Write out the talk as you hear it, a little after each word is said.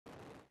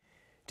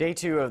Day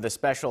 2 of the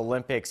Special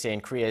Olympics in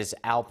Korea's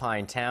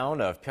alpine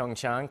town of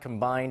Pyeongchang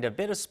combined a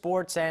bit of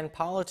sports and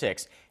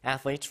politics.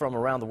 Athletes from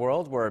around the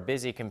world were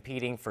busy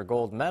competing for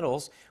gold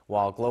medals,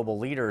 while global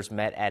leaders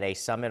met at a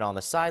summit on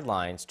the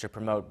sidelines to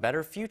promote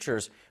better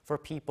futures for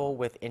people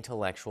with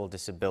intellectual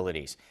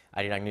disabilities.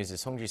 Arirang News'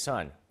 Song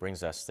Ji-sun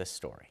brings us this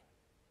story.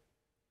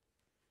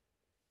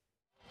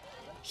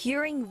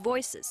 Hearing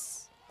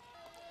voices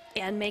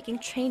and making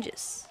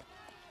changes.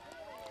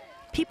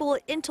 People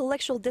with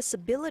intellectual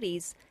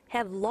disabilities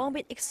have long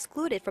been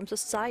excluded from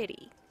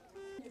society.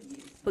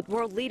 But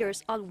world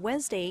leaders on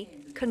Wednesday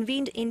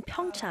convened in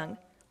Pyeongchang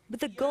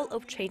with the goal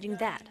of changing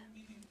that.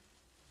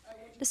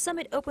 The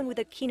summit opened with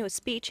a keynote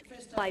speech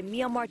by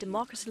Myanmar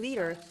democracy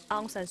leader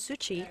Aung San Suu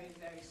Kyi,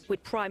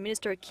 with Prime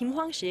Minister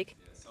Hwang-sik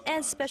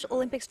and Special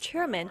Olympics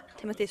chairman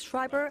Timothy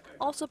Shriver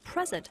also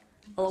present,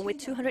 along with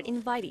 200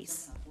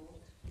 invitees.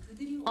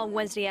 On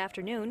Wednesday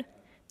afternoon,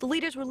 the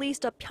leaders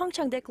released a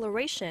Pyeongchang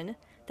Declaration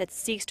that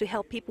seeks to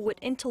help people with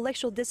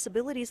intellectual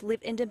disabilities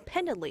live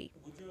independently,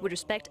 with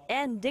respect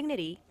and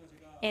dignity,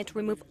 and to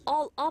remove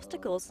all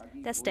obstacles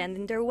that stand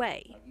in their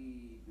way.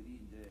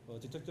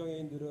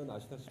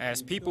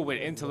 As people with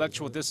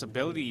intellectual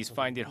disabilities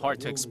find it hard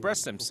to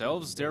express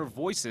themselves, their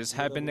voices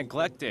have been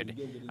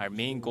neglected. Our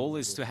main goal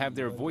is to have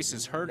their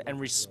voices heard and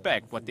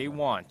respect what they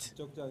want.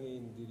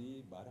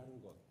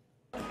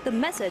 The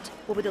message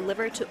will be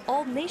delivered to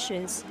all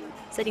nations,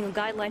 setting a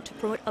guideline to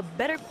promote a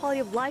better quality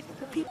of life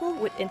for people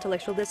with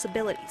intellectual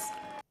disabilities.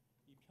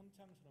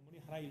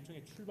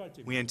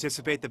 We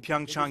anticipate the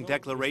Pyeongchang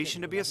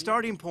Declaration to be a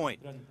starting point,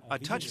 a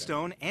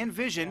touchstone and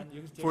vision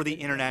for the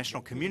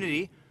international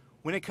community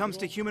when it comes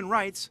to human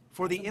rights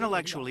for the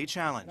intellectually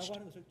challenged.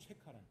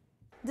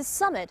 The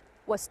summit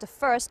was the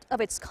first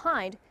of its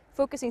kind,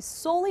 focusing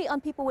solely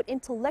on people with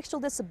intellectual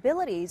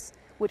disabilities,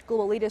 with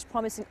global leaders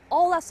promising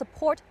all out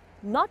support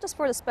not just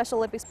for the Special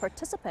Olympics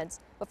participants,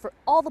 but for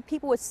all the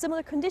people with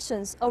similar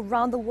conditions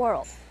around the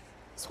world.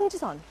 Song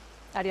Ji-sun,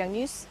 Arirang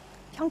News,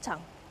 Pyeongchang.